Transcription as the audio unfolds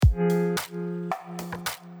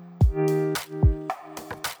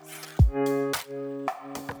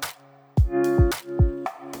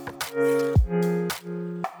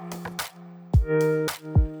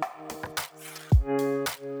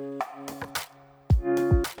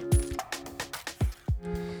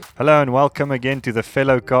Hello and welcome again to the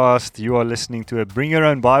Fellowcast. You are listening to a Bring Your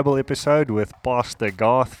Own Bible episode with Pastor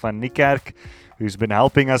Garth van Niekerk, who's been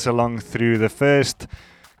helping us along through the first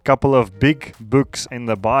couple of big books in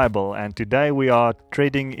the Bible. And today we are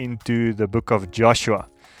treading into the book of Joshua,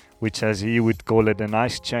 which, as he would call it, a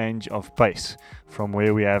nice change of pace from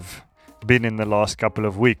where we have been in the last couple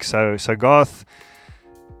of weeks. So Garth,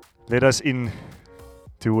 let us in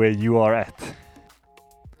to where you are at.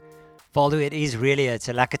 Valdo, it's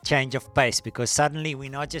like a change of pace, because suddenly we're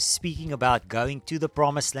not just speaking about going to the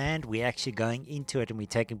promised land, we're actually going into it and we're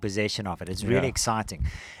taking possession of it. It's really exciting.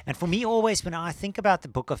 And for me, always when I think about the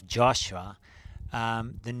book of Joshua,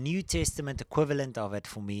 the New Testament equivalent of it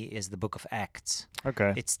for me is the book of Acts.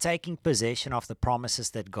 Okay. It's taking possession of the promises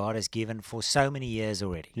that God has given for so many years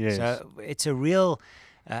already. Yes. So it's a real...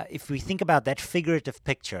 if we think about that figurative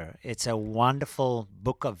picture, it's a wonderful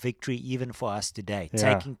book of victory even for us today,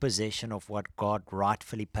 taking possession of what God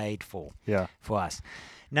rightfully paid for us.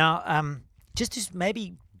 Now, just to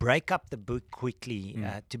maybe break up the book quickly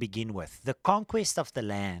to begin with, the conquest of the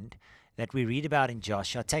land that we read about in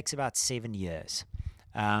Joshua takes about 7 years.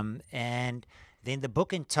 And then the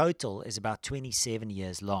book in total is about 27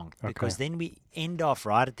 years long, because then we end off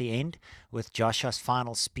right at the end with Joshua's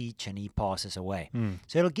final speech and he passes away.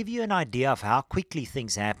 So it'll give you an idea of how quickly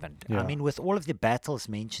things happened. I mean, with all of the battles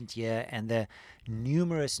mentioned here and the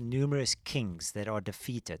numerous kings that are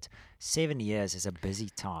defeated, 7 years is a busy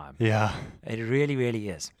time. Yeah. It really, really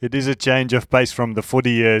is. It is a change of pace from the 40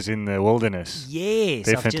 years in the wilderness. Yes,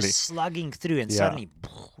 Definitely. of just slugging through and suddenly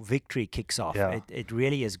victory kicks off. Yeah. It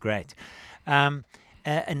really is great.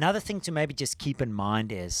 Another thing to maybe just keep in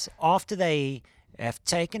mind is after they have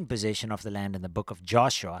taken possession of the land in the book of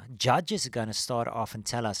Joshua, Judges are going to start off and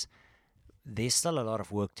tell us there's still a lot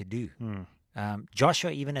of work to do.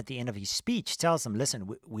 Joshua, even at the end of his speech, tells them, listen,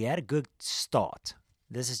 we had a good start.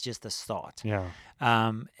 This is just the start. Yeah.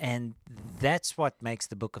 And that's what makes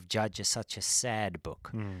the book of Judges such a sad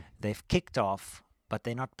book. They've kicked off, but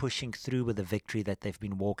they're not pushing through with the victory that they've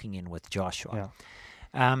been walking in with Joshua.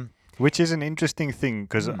 Which is an interesting thing,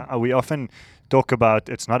 because we often talk about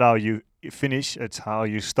it's not how you finish, it's how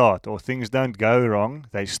you start. Or things don't go wrong,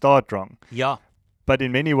 they start wrong. Yeah. But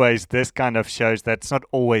in many ways, this kind of shows that's not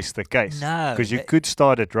always the case. No. Because you could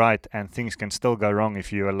start it right and things can still go wrong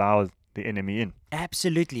if you allow the enemy in.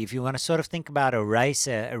 Absolutely. If you want to sort of think about a race,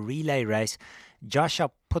 a relay race, Joshua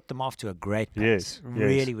put them off to a great pace.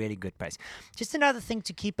 Really, really good pace. Just another thing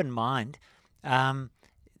to keep in mind,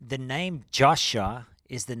 the name Joshua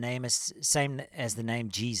is the name same as the name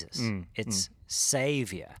Jesus. It's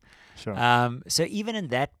Savior. Sure. So even in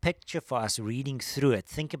that picture for us reading through it,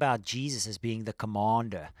 think about Jesus as being the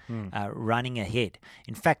commander, running ahead.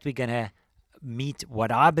 In fact, we're going to meet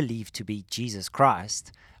what I believe to be Jesus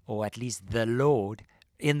Christ, or at least the Lord,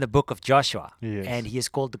 in the book of Joshua. Yes. And he is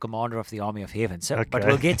called the commander of the army of heaven. So, But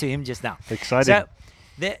we'll get to him just now. Exciting. So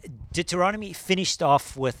the Deuteronomy finished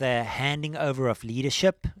off with a handing over of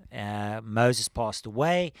leadership. Moses passed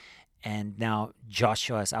away, and now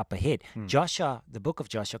Joshua is up ahead. Joshua, the book of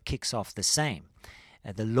Joshua, kicks off the same.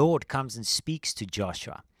 The Lord comes and speaks to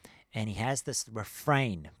Joshua, and he has this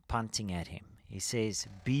refrain punting at him. He says,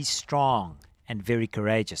 be strong and very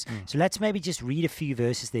courageous. So let's maybe just read a few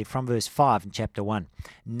verses there from verse 5 in chapter 1.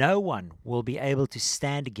 No one will be able to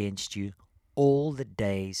stand against you all the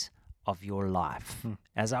days of your life.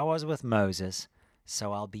 As I was with Moses,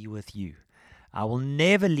 so I'll be with you. I will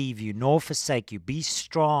never leave you nor forsake you. Be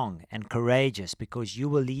strong and courageous, because you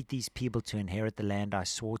will lead these people to inherit the land I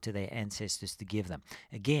swore to their ancestors to give them.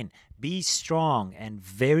 Again, be strong and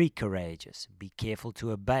very courageous. Be careful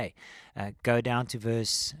to obey. Go down to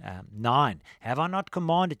verse 9. Have I not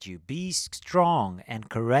commanded you? Be strong and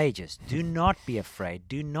courageous. Do not be afraid.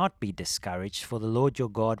 Do not be discouraged, for the Lord your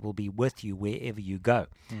God will be with you wherever you go.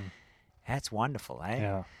 That's wonderful, eh?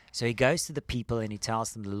 Yeah. So he goes to the people and he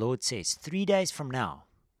tells them, the Lord says, 3 days from now,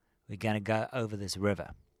 we're going to go over this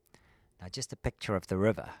river. Now, just a picture of the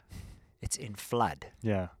river. It's in flood.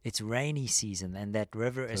 Yeah. It's rainy season, and that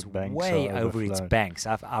river is banks way are over its overflowed. banks.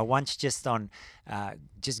 I once just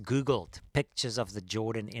Googled pictures of the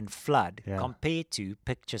Jordan in flood compared to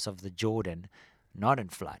pictures of the Jordan not in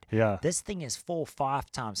flood. Yeah. This thing is 4 or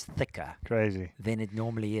 5 times thicker Crazy. than it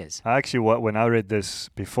normally is. I actually, when I read this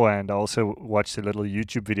beforehand, I also watched a little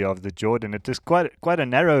YouTube video of the Jordan. It is quite a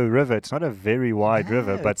narrow river. It's not a very wide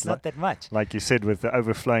river, but it's not that much. Like you said, with the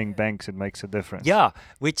overflowing banks, it makes a difference. Yeah,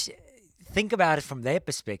 which, think about it from their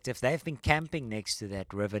perspective. They've been camping next to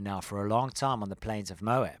that river now for a long time on the plains of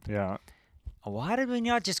Moab. Yeah. Why did we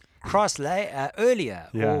not just cross earlier?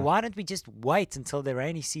 Yeah. Or why don't we just wait until the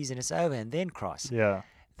rainy season is over and then cross? Yeah.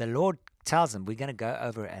 The Lord tells them we're going to go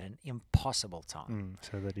over at an impossible time.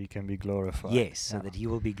 So that he can be glorified. Yes, so that he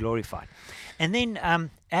will be glorified. And then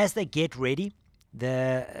as they get ready,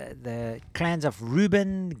 the clans of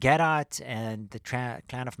Reuben, Gadite, and the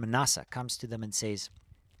clan of Manasseh comes to them and says,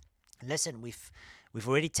 listen, we've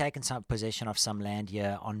already taken some possession of some land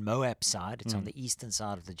here on Moab's side. It's on the eastern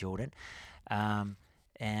side of the Jordan.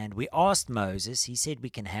 And we asked Moses. He said we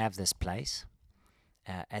can have this place.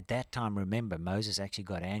 At that time, remember, Moses actually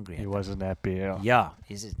got angry. He wasn't happy. Yeah.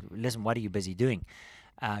 He said, listen, what are you busy doing?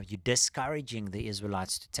 You're discouraging the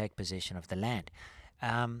Israelites to take possession of the land.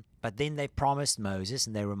 But then they promised Moses,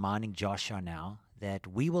 and they're reminding Joshua now, that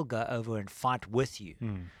we will go over and fight with you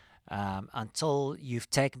until you've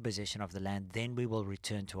taken possession of the land. Then we will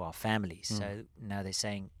return to our families. So now they're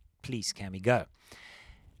saying, please, can we go?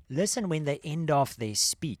 Listen when they end off their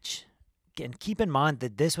speech. And keep in mind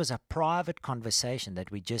that this was a private conversation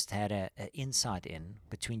that we just had an insight in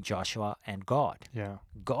between Joshua and God. Yeah.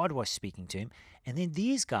 God was speaking to him. And then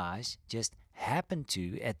these guys just happened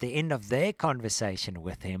to, at the end of their conversation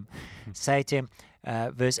with him, say to him,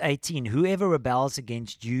 verse 18, whoever rebels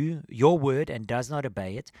against you, your word, and does not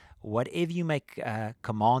obey it, whatever you may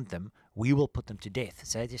command them, we will put them to death.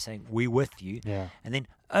 So they're saying, we're with you. Yeah. And then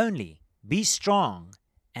only be strong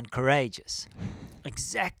and courageous.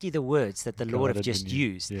 Exactly the words that the Lord have just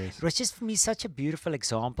used. Yes. It was just for me such a beautiful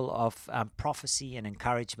example of prophecy and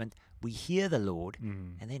encouragement. We hear the Lord,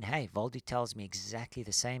 and then, hey, Voldu tells me exactly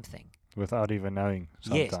the same thing. Without even knowing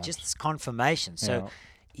sometimes. Yes, just this confirmation. So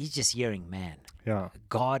he's just hearing, man,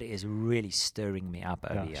 God is really stirring me up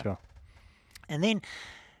over here. Sure. And then,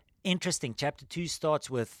 interesting, chapter 2 starts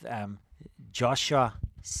with Joshua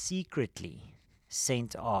secretly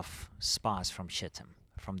sent off spies from Shittim,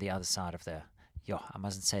 from the other side of the... I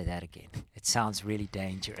mustn't say that again. It sounds really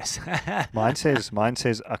dangerous. Mine says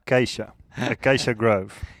Acacia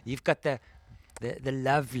Grove. You've got the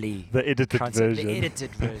lovely... The edited version. The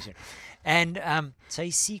edited version. And so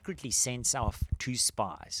he secretly sends off 2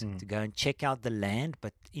 spies to go and check out the land,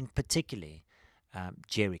 but in particular,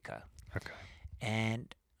 Jericho. Okay.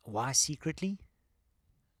 And why secretly?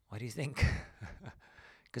 What do you think?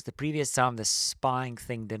 Because the previous time the spying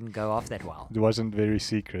thing didn't go off that well. It wasn't very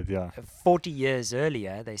secret, 40 years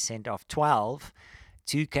earlier, they sent off 12.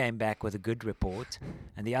 2 came back with a good report,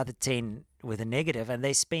 and the other 10 with a negative. And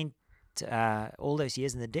they spent all those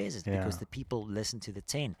years in the desert because the people listened to the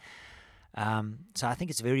 10. So I think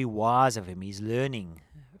it's very wise of him. He's learning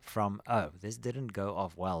from, this didn't go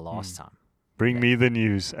off well last time. Bring me the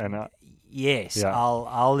news. And yes,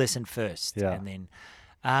 I'll listen first. Yeah. And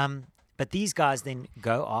then... But these guys then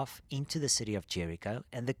go off into the city of Jericho,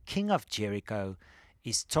 and the king of Jericho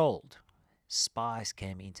is told spies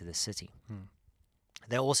came into the city.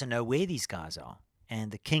 They also know where these guys are,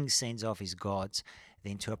 and the king sends off his guards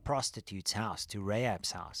then to a prostitute's house, to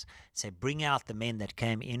Rahab's house, say, bring out the men that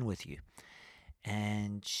came in with you.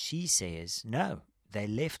 And she says, no, they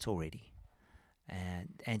left already.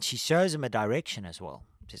 And she shows him a direction as well.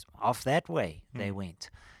 Just off that way they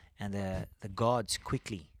went. And the guards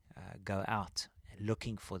quickly go out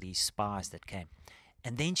looking for these spies that came.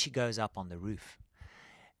 And then she goes up on the roof.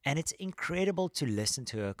 And it's incredible to listen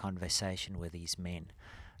to her conversation with these men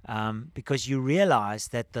because you realize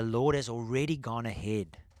that the Lord has already gone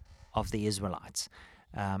ahead of the Israelites,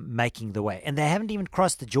 making the way. And they haven't even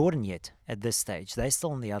crossed the Jordan yet at this stage. They're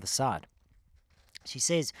still on the other side. She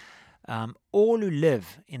says, all who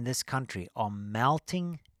live in this country are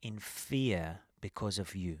melting in fear because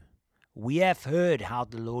of you. We have heard how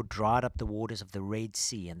the Lord dried up the waters of the Red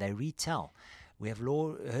Sea, and they retell. We have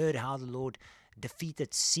heard how the Lord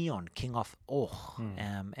defeated Sihon, king of Og,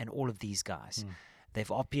 and all of these guys.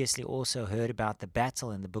 They've obviously also heard about the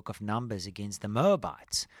battle in the book of Numbers against the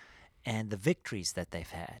Moabites and the victories that they've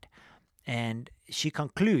had. And she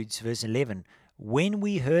concludes, verse 11, when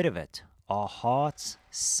we heard of it, our hearts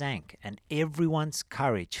sank, and everyone's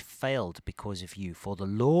courage failed because of you. For the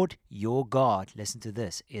Lord your God, listen to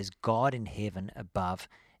this, is God in heaven above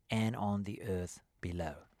and on the earth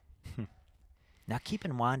below. Now keep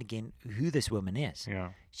in mind again who this woman is.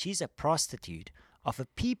 She's a prostitute of a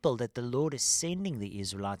people that the Lord is sending the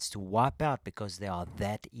Israelites to wipe out because they are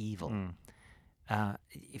that evil.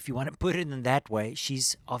 If you want to put it in that way,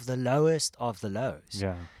 she's of the lowest of the lows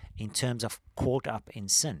in terms of caught up in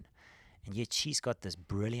sin. And yet she's got this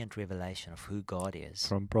brilliant revelation of who God is.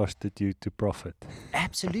 From prostitute to prophet.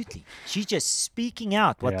 Absolutely. She's just speaking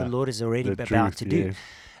out what the Lord is already about to do.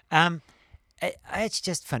 It's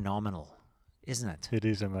just phenomenal, isn't it? It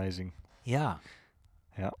is amazing. Yeah.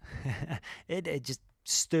 Yeah. It just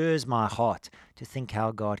stirs my heart to think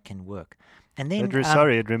how God can work. And then...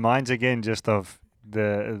 it reminds again just of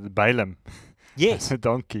the Balaam, Yes. the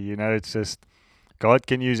donkey. You know, it's just God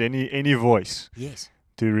can use any voice Yes.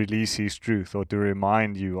 to release His truth or to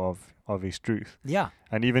remind you of His truth. Yeah.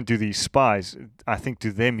 And even to these spies, I think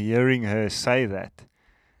to them hearing her say that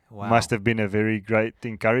Wow. must have been a very great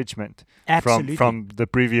encouragement Absolutely. from the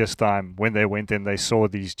previous time when they went and they saw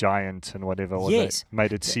these giants and whatever. Or Yes. they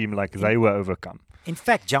made it seem like they were overcome. In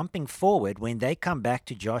fact, jumping forward, when they come back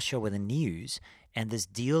to Joshua with the news and this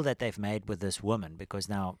deal that they've made with this woman, because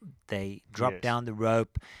now they drop Yes. down the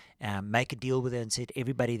rope, make a deal with her and said,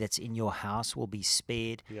 everybody that's in your house will be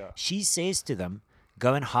spared. Yeah. She says to them,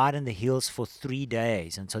 go and hide in the hills for 3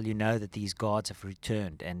 days until you know that these gods have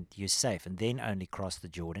returned and you're safe, and then only cross the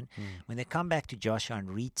Jordan. When they come back to Joshua and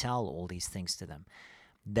retell all these things to them,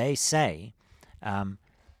 they say,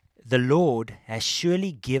 the Lord has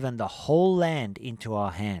surely given the whole land into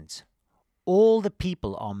our hands. All the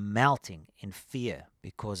people are melting in fear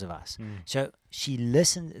because of us. So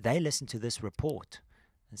they listen to this report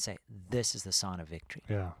and say, this is the sign of victory.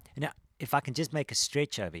 Yeah. Now, if I can just make a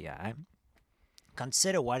stretch over here,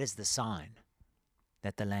 consider what is the sign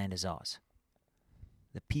that the land is ours.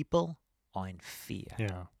 The people are in fear.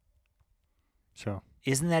 Yeah. Sure.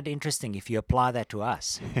 Isn't that interesting if you apply that to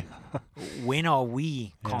us? When are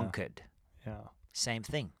we conquered? Yeah. Same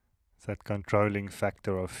thing. It's that controlling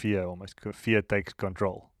factor of fear, almost. Fear takes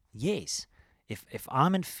control. Yes. If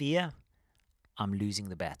I'm in fear, I'm losing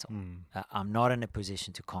the battle. I'm not in a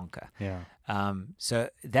position to conquer. Yeah. So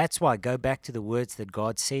that's why, go back to the words that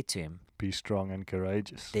God said to him. Be strong and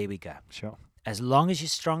courageous. There we go. Sure. As long as you're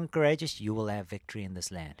strong and courageous, you will have victory in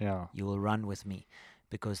this land. Yeah. You will run with me,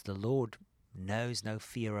 because the Lord knows no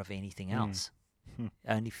fear of anything else.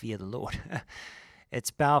 Only fear the Lord.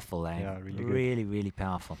 It's powerful, eh? Yeah, really good. Really, really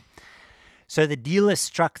powerful. So the deal is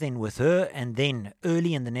struck then with her, and then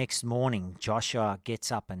early in the next morning, Joshua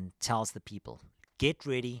gets up and tells the people, get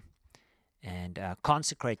ready and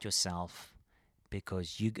consecrate yourself,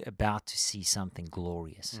 because you're about to see something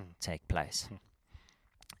glorious take place.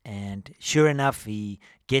 And sure enough, he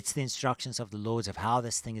gets the instructions of the Lord of how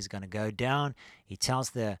this thing is going to go down. He tells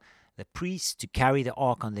the priests to carry the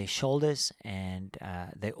ark on their shoulders, and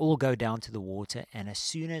they all go down to the water. And as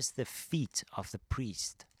soon as the feet of the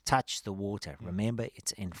priest touch the water, remember,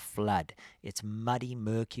 it's in flood. It's muddy,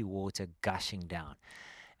 murky water gushing down.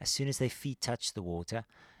 As soon as their feet touch the water,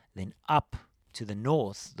 then up to the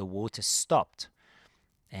north, the water stopped.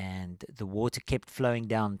 And the water kept flowing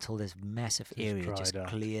down until this massive area just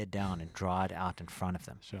cleared down and dried out in front of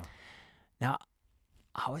them. Sure. Now,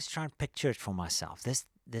 I was trying to picture it for myself. This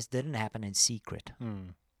didn't happen in secret.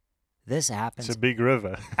 This happens It's a big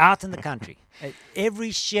river. out in the country.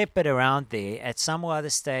 Every shepherd around there at some other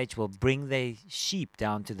stage will bring their sheep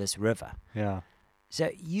down to this river. Yeah. So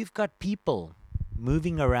you've got people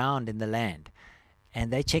moving around in the land,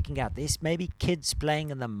 and they're checking out. There's maybe kids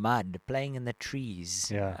playing in the mud, playing in the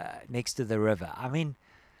trees next to the river. I mean,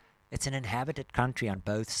 it's an inhabited country on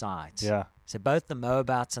both sides. Yeah. So both the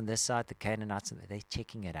Moabites on this side, the Canaanites, they're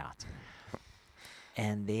checking it out.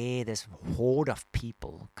 And this horde of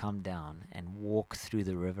people come down and walk through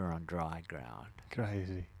the river on dry ground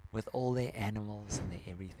Crazy. with all their animals and their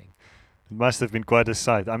everything. It must have been quite a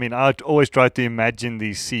sight. I mean, I'd always try to imagine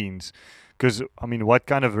these scenes. Because, I mean, what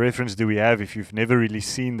kind of reference do we have if you've never really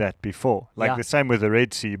seen that before? Like the same with the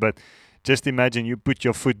Red Sea. But just imagine you put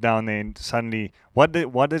your foot down there and suddenly, what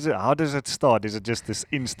is it? How does it start? Is it just this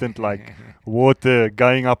instant, like, water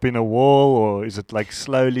going up in a wall? Or is it, like,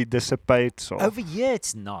 slowly dissipates? Or? Over here,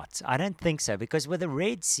 it's not. I don't think so. Because with the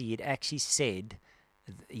Red Sea, it actually said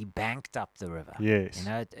he banked up the river. Yes. You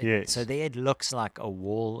know, Yes. So there it looks like a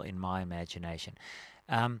wall in my imagination.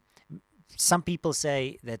 Some people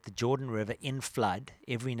say that the Jordan River in flood,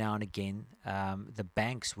 every now and again, the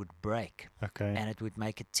banks would break. Okay. And it would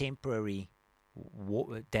make a temporary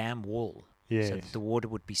dam wall. Yes. So that the water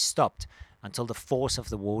would be stopped until the force of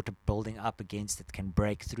the water building up against it can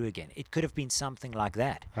break through again. It could have been something like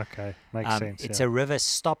that. Okay. Makes sense. It's a river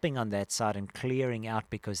stopping on that side and clearing out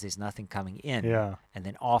because there's nothing coming in. Yeah. And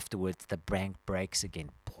then afterwards, the bank breaks again.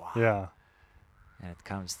 Yeah. And it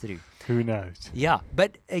comes through. Who knows? Yeah,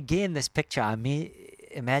 but again, this picture, I mean,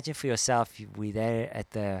 imagine for yourself, we're there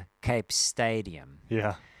at the Cape Stadium.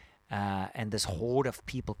 Yeah. And this horde of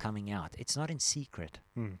people coming out. It's not in secret.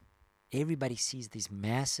 Everybody sees these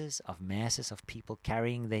masses of people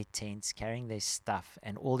carrying their tents, carrying their stuff,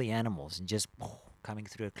 and all the animals, and just coming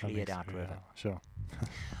through a cleared out river. Sure.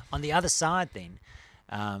 On the other side, then,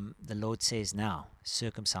 the Lord says, now,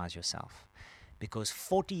 circumcise yourself. Because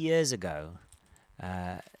 40 years ago,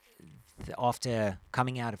 after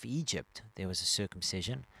coming out of Egypt, there was a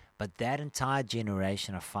circumcision. But that entire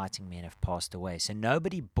generation of fighting men have passed away. So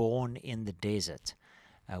nobody born in the desert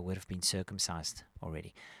would have been circumcised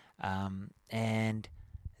already. And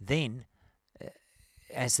then,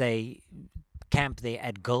 as they camp there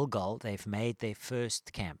at Gilgal, they've made their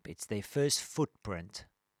first camp. It's their first footprint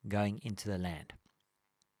going into the land.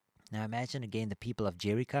 Now imagine again the people of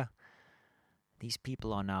Jericho. These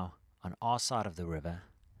people are now on our side of the river.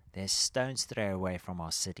 They're stone's throw away from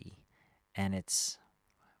our city. And it's,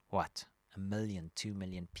 1 million, 2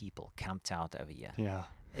 million people camped out over here. Yeah.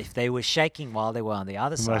 If they were shaking while they were on the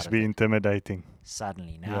other It side must of be it, intimidating.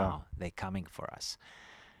 suddenly now they're coming for us.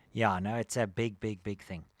 Yeah, no, it's a big, big, big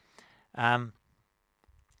thing.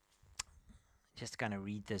 Just going to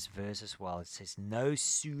read this verse as well. It says, no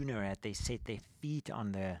sooner had they set their feet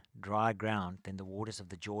on the dry ground than the waters of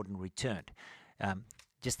the Jordan returned.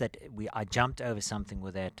 Just that I jumped over something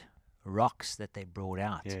with that rocks that they brought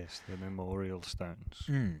out. Yes, the memorial stones.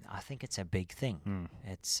 I think it's a big thing. Mm.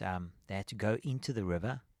 It's they had to go into the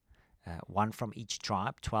river, one from each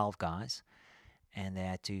tribe, 12 guys, and they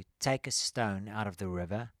had to take a stone out of the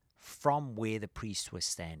river from where the priests were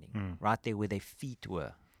standing, right there where their feet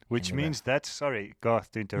were. Which means that's, sorry,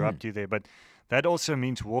 Garth, to interrupt you there, but that also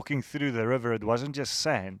means walking through the river, it wasn't just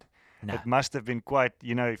sand. No. It must have been quite,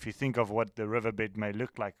 if you think of what the riverbed may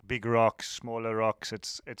look like, big rocks, smaller rocks,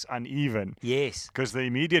 it's uneven. Yes. Because the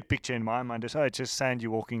immediate picture in my mind is, it's just sand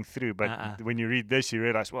you're walking through. But when you read this, you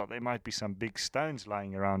realize, well, there might be some big stones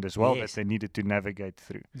lying around as well that they needed to navigate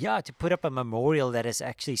through. Yeah, to put up a memorial that is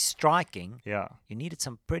actually striking, Yeah. you needed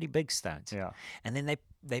some pretty big stones. Yeah. And then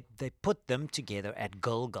they put them together at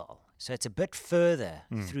Gilgal. So it's a bit further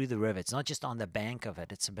through the river. It's not just on the bank of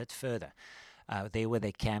it, it's a bit further. There where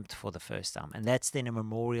they camped for the first time. And that's then a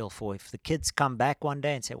memorial for if the kids come back one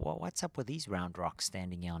day and say, well, what's up with these round rocks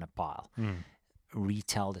standing here on a pile?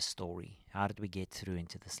 Retell the story. How did we get through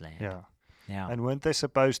into this land? Yeah. Yeah. And weren't they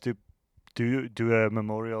supposed to do a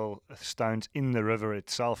memorial stones in the river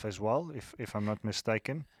itself as well, if I'm not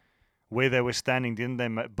mistaken? Where they were standing, didn't they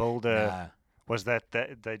build a... No. Was that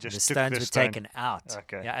they just The took stones the were stone? taken out.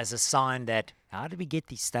 Okay. Yeah, as a sign that, how did we get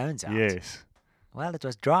these stones out? Yes. Well, it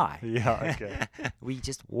was dry. Yeah, okay. We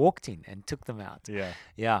just walked in and took them out. Yeah.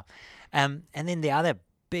 Yeah. And then the other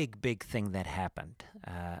big thing that happened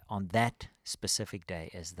on that specific day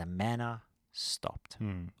is the manna stopped.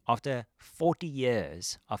 After 40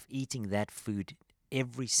 years of eating that food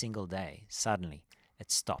every single day, suddenly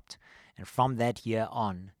it stopped. And from that year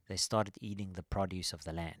on, they started eating the produce of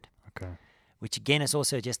the land. Okay. Which again is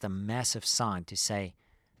also just a massive sign to say,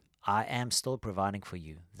 I am still providing for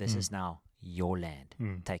you. This is now your land.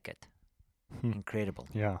 Take it. Incredible.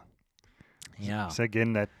 Yeah. Yeah. So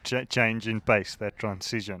again, that change in pace, that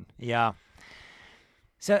transition. Yeah.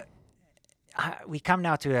 So we come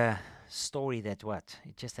now to a story that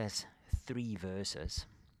it just has 3 verses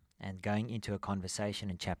and going into a conversation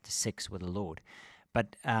in chapter 6 with the Lord.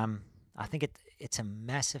 But I think it's a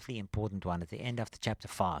massively important one at the end of the chapter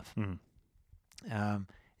 5.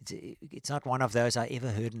 It's not one of those I ever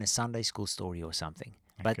heard in a Sunday school story or something,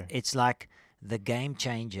 but it's like the game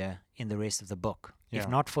changer in the rest of the book. If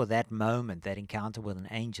not for that moment, that encounter with an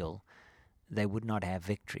angel, they would not have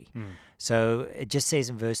victory. So it just says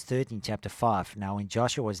in verse 13, chapter 5, now when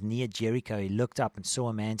Joshua was near Jericho, he looked up and saw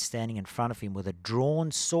a man standing in front of him with a drawn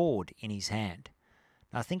sword in his hand.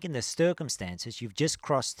 Now I think in the circumstances, you've just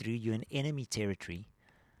crossed through, you're in enemy territory,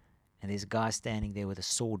 and there's a guy standing there with a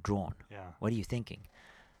sword drawn. Yeah. What are you thinking?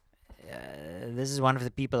 This is one of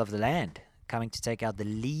the people of the land coming to take out the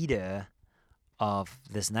leader of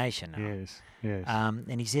this nation now. Yes. Yes.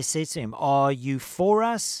 And he just says to him, are you for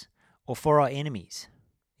us or for our enemies?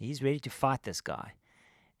 He's ready to fight this guy.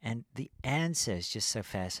 And the answer is just so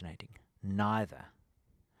fascinating. Neither.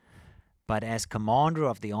 But as commander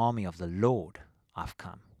of the army of the Lord, I've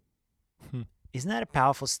come. Isn't that a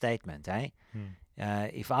powerful statement, eh?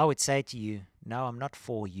 If I would say to you, no, I'm not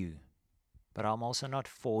for you, but I'm also not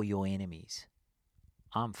for your enemies.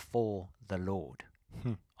 I'm for the Lord.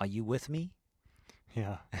 Are you with me?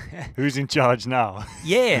 Yeah. Who's in charge now?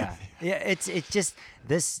 Yeah. It's just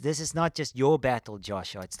this is not just your battle,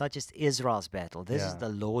 Joshua. It's not just Israel's battle. This is the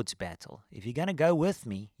Lord's battle. If you're going to go with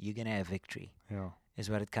me, you're going to have victory. Yeah. Is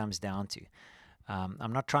what it comes down to.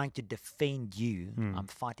 I'm not trying to defend you. I'm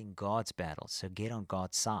fighting God's battle. So get on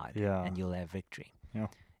God's side, and you'll have victory.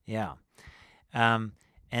 Yeah. And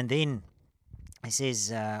then he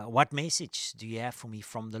says, what message do you have for me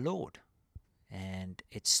from the Lord? And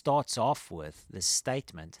it starts off with this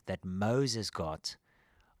statement that Moses got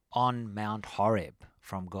on Mount Horeb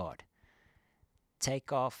from God.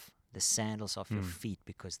 Take off the sandals off your feet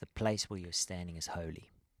because the place where you're standing is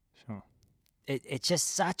holy. Sure. it's just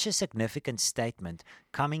such a significant statement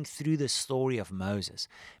coming through the story of Moses,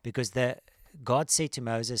 because God said to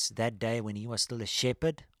Moses that day when he was still a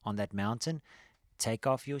shepherd on that mountain, take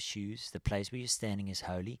off your shoes. The place where you're standing is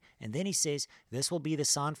holy. And then he says, this will be the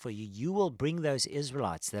sign for you. You will bring those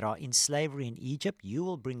Israelites that are in slavery in Egypt, you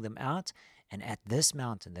will bring them out, and at this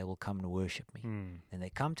mountain they will come to worship me. And they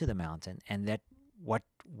come to the mountain, and that what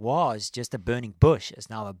was just a burning bush is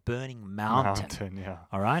now a burning mountain. Yeah.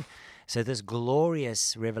 All right? So this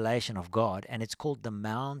glorious revelation of God, and it's called the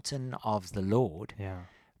mountain of the Lord. Yeah.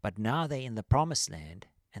 But now they're in the promised land,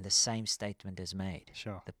 and the same statement is made.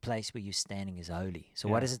 Sure. The place where you're standing is holy. So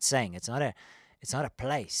Yeah. what is it saying? It's not a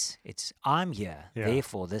place. It's I'm here. Yeah.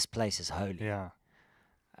 Therefore, this place is holy. Yeah.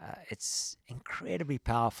 It's incredibly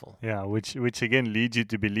powerful. Yeah, which again leads you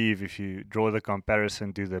to believe, if you draw the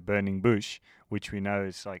comparison to the burning bush, which we know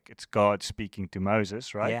is like it's God speaking to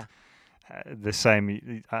Moses, right? Yeah. The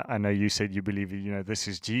same. I know you said you believe, this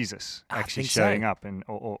is Jesus I actually think so. showing up,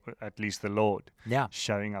 or at least the Lord Yeah.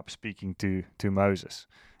 showing up, speaking to Moses.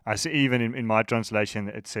 I see even in my translation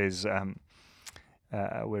it says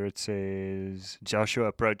where it says Joshua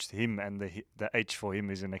approached him, and the H for him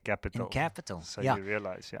is in a capital. In capital. So yeah. you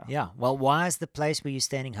realize, yeah. Yeah. Well, why is the place where you're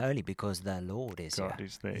standing holy? Because the Lord is God here.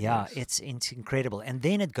 is there. Yeah, yes. it's incredible. And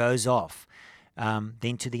then it goes off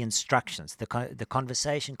then to the instructions. The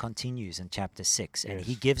conversation continues in chapter 6, and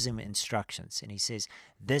he Yes. gives him instructions, and he says,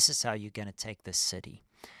 this is how you're going to take this city.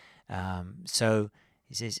 So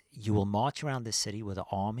he says, you will march around the city with an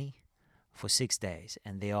army for 6 days,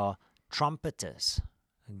 and there are trumpeters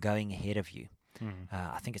going ahead of you.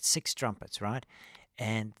 I think it's 6 trumpets, right?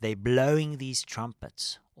 And they're blowing these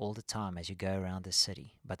trumpets all the time as you go around the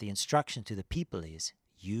city. But the instruction to the people is,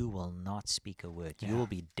 you will not speak a word. You will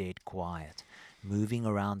be dead quiet, moving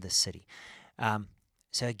around the city.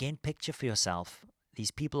 So again, picture for yourself,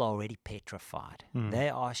 these people are already petrified. They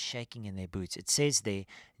are shaking in their boots. It says there,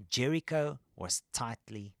 Jericho was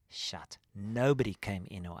tightly shut. Nobody came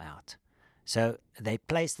in or out. So they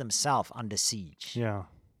placed themselves under siege. Yeah.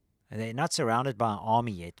 They're not surrounded by an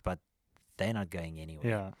army yet, but they're not going anywhere.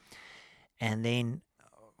 Yeah. And then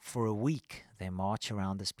for a week, they march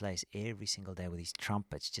around this place every single day with these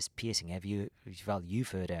trumpets just piercing. You've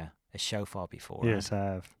heard a shofar before, Yes, right? I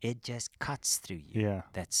have. It just cuts through you, Yeah.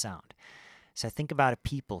 that sound. So think about a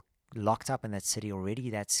people locked up in that city, already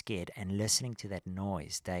that scared, and listening to that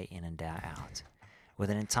noise day in and day out, with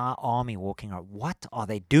an entire army walking around. What are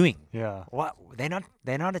they doing? Yeah. What? They're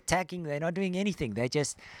not attacking. They're not doing anything. They're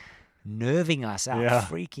just nerving us out, Yeah.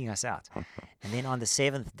 freaking us out. And then on the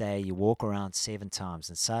 7th day, you walk around 7 times,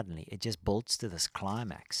 and suddenly it just bolts to this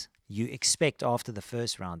climax. You expect after the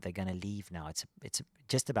first round they're going to leave now. It's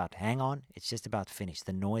just about hang on. It's just about finish.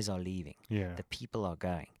 The noise are leaving. Yeah. The people are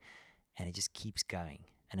going, and it just keeps going.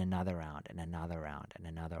 And another round, and another round, and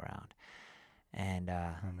another round. And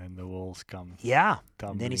And then the walls come. yeah. And then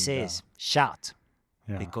tumbling he says, down. shout,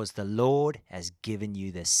 Yeah. because the Lord has given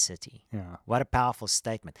you this city. Yeah. What a powerful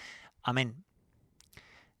statement. I mean,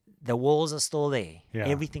 the walls are still there. Yeah.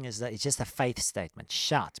 Everything is there. It's just a faith statement.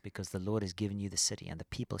 Shout, because the Lord has given you the city. And the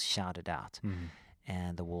people shouted out,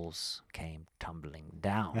 and the walls came tumbling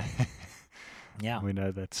down. Yeah. We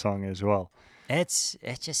know that song as well. It's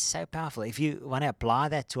just so powerful. If you want to apply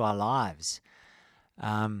that to our lives,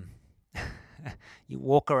 you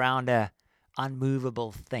walk around a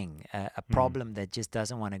unmovable thing, a problem that just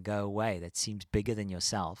doesn't want to go away, that seems bigger than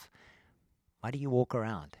yourself. Why do you walk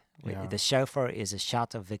around? Yeah. The shofar is a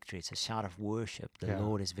shout of victory. It's a shout of worship. The Yeah.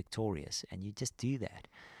 Lord is victorious, and you just do that.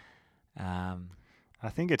 I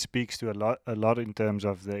think it speaks to a lot in terms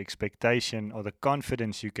of the expectation or the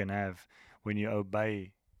confidence you can have when you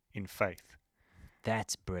obey in faith.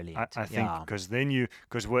 That's brilliant. I think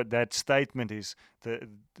because what that statement is, the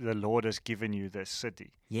Lord has given you this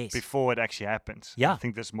city Yes. before it actually happens. Yeah. I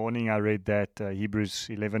think this morning I read that Hebrews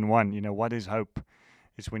 11:1. What is hope?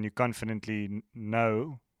 It's when you confidently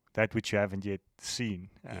know that which you haven't yet seen.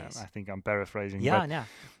 Yes. I think I'm paraphrasing. Yeah, no.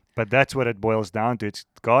 But that's what it boils down to. It's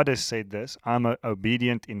God has said this. I'm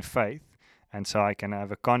obedient in faith, and so I can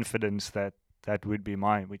have a confidence that that would be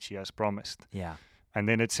mine, which He has promised. Yeah, And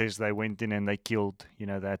then it says they went in and they killed. They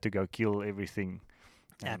had to go kill everything,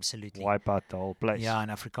 and absolutely. wipe out the whole place. Yeah, in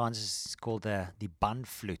Afrikaans it's called the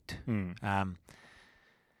banvloed. Mm. And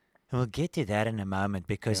we'll get to that in a moment,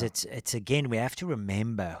 because Yeah. it's again, we have to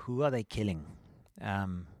remember, who are they killing?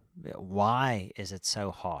 Why is it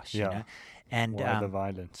so harsh? Yeah. And Why the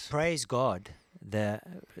violence? praise God, the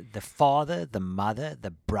father, the mother,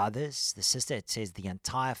 the brothers, the sister, it says the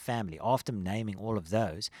entire family. After naming all of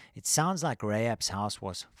those, it sounds like Rahab's house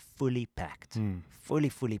was fully packed. Mm.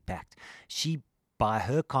 Fully packed. She by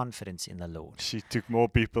her confidence in the Lord, She took more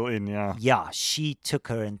people in, yeah. yeah, she took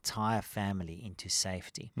her entire family into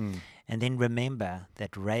safety. And then remember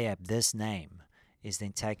that Rahab, this name, is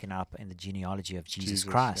then taken up in the genealogy of Jesus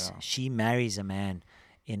Christ. Yeah. She marries a man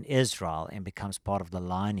in Israel and becomes part of the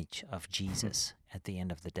lineage of Jesus at the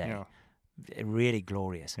end of the day. Yeah. Really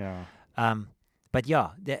glorious. Yeah. But yeah,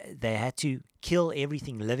 they had to kill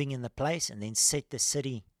everything living in the place and then set the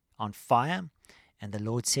city on fire. And the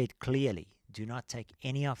Lord said clearly, do not take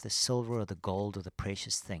any of the silver or the gold or the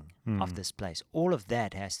precious thing of this place. All of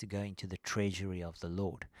that has to go into the treasury of the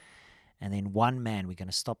Lord. And then one man, we're going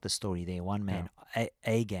to stop the story there, one man,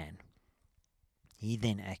 Agan, he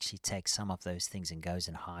then actually takes some of those things and goes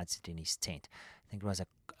and hides it in his tent. I think it was a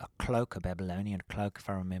cloak, a Babylonian cloak, if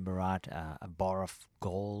I remember right, a bar of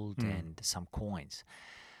gold and some coins.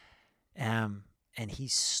 And he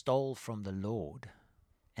stole from the Lord,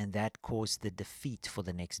 and that caused the defeat for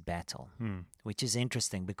the next battle, which is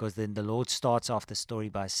interesting because then the Lord starts off the story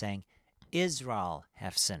by saying, Israel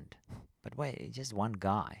have sinned. But wait, just one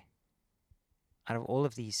guy. Out of all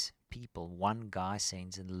of these people, one guy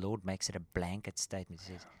sins, and the Lord makes it a blanket statement.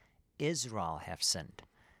 He says, Israel have sinned.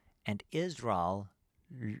 And Israel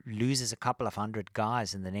loses a couple of hundred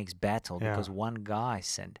guys in the next battle because one guy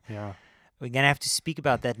sinned. Yeah. We're going to have to speak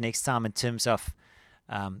about that next time in terms of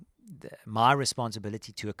my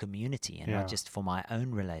responsibility to a community and not just for my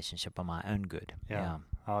own relationship or my own good. Yeah.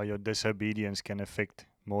 How your disobedience can affect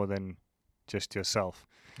more than just yourself.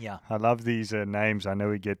 Yeah. I love these names. I know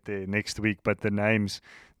we get there next week, but the names,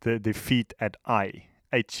 the feet at I.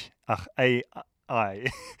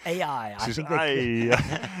 AI. AI. I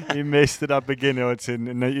think he messed it up again.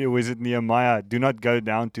 Was it Nehemiah? Do not go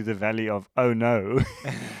down to the valley of oh no.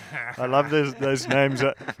 I love those names.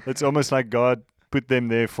 It's almost like God put them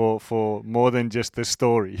there for more than just the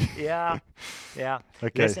story. Yeah.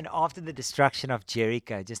 Okay. Listen, after the destruction of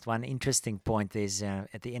Jericho, just one interesting point. There's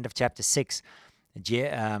at the end of chapter 6,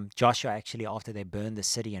 Joshua actually, after they burn the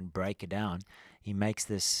city and break it down, he makes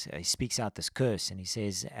this, he speaks out this curse, and he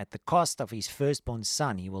says, at the cost of his firstborn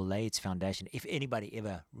son, he will lay its foundation. If anybody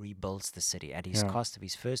ever rebuilds the city, at his cost of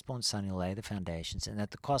his firstborn son, he'll lay the foundations, and at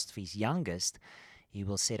the cost of his youngest, he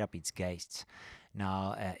will set up its gates.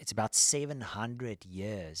 Now, it's about 700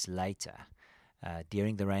 years later,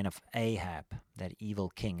 during the reign of Ahab, that evil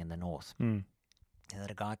king in the north, that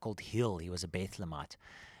a guy called Hill, he was a Bethlehemite,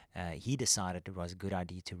 he decided it was a good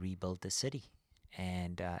idea to rebuild the city.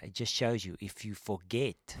 And it just shows you, if you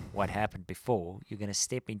forget what happened before, you're going to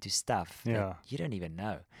step into stuff that you don't even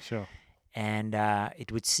know. Sure. And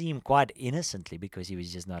it would seem quite innocently because he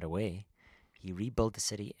was just not aware. He rebuilt the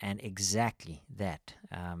city, and exactly that.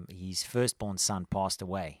 His firstborn son passed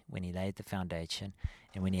away when he laid the foundation.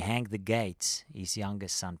 And when he hanged the gates, his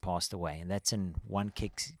youngest son passed away. And that's in 1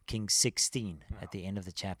 Kings 16 at the end of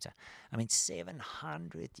the chapter. I mean,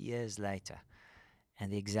 700 years later.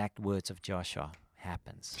 And the exact words of Joshua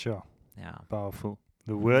happens. Sure. Yeah. Powerful.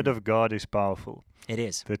 The word of God is powerful. It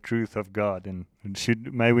is. The truth of God, and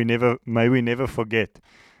may we never forget.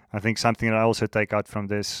 I think something that I also take out from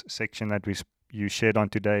this section that you shared on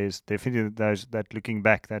today is definitely that looking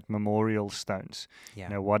back, that memorial stones. Yeah.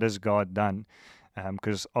 You know, what has God done?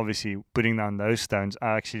 Because obviously putting down those stones,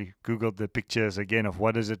 I actually Googled the pictures again of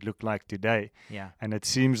what does it look like today. Yeah. And it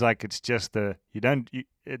seems like it's just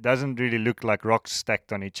it doesn't really look like rocks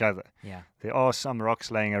stacked on each other. Yeah. There are some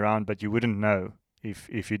rocks laying around, but you wouldn't know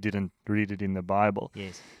if you didn't read it in the Bible.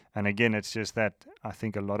 Yes. And again, it's just that I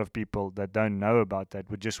think a lot of people that don't know about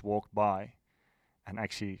that would just walk by and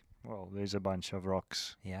actually, well, there's a bunch of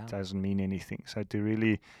rocks. Yeah. It doesn't mean anything. So to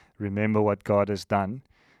really remember what God has done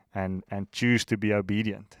and choose to be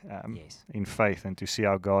obedient in faith, and to see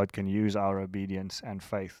how God can use our obedience and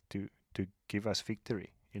faith to give us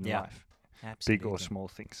victory in life. Absolutely. Big or small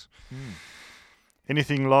things.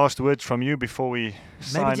 Anything last words from you before we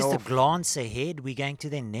sign off? Maybe just a glance ahead. We're going to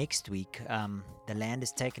then next week. The land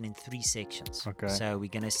is taken in 3 sections. Okay. So we're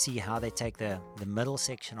going to see how they take the middle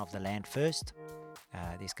section of the land first.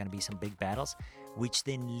 There's going to be some big battles, which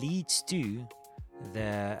then leads to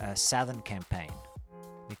the southern campaign.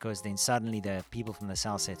 Because then suddenly the people from the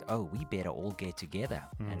south said, oh, we better all get together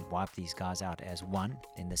and wipe these guys out as one.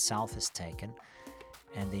 Then the south is taken.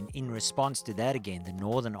 And then in response to that again, the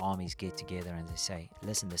northern armies get together and they say,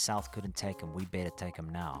 listen, the south couldn't take them, we better take them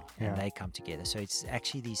now. And they come together. So it's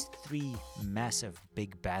actually these 3 massive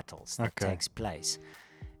big battles that takes place,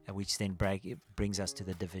 which then brings us to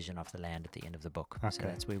the division of the land at the end of the book. Okay. So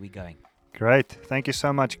that's where we're going. Great. Thank you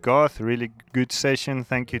so much, Garth. Really good session.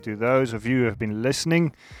 Thank you to those of you who have been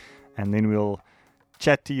listening. And then we'll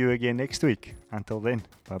chat to you again next week. Until then,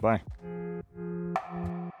 bye-bye.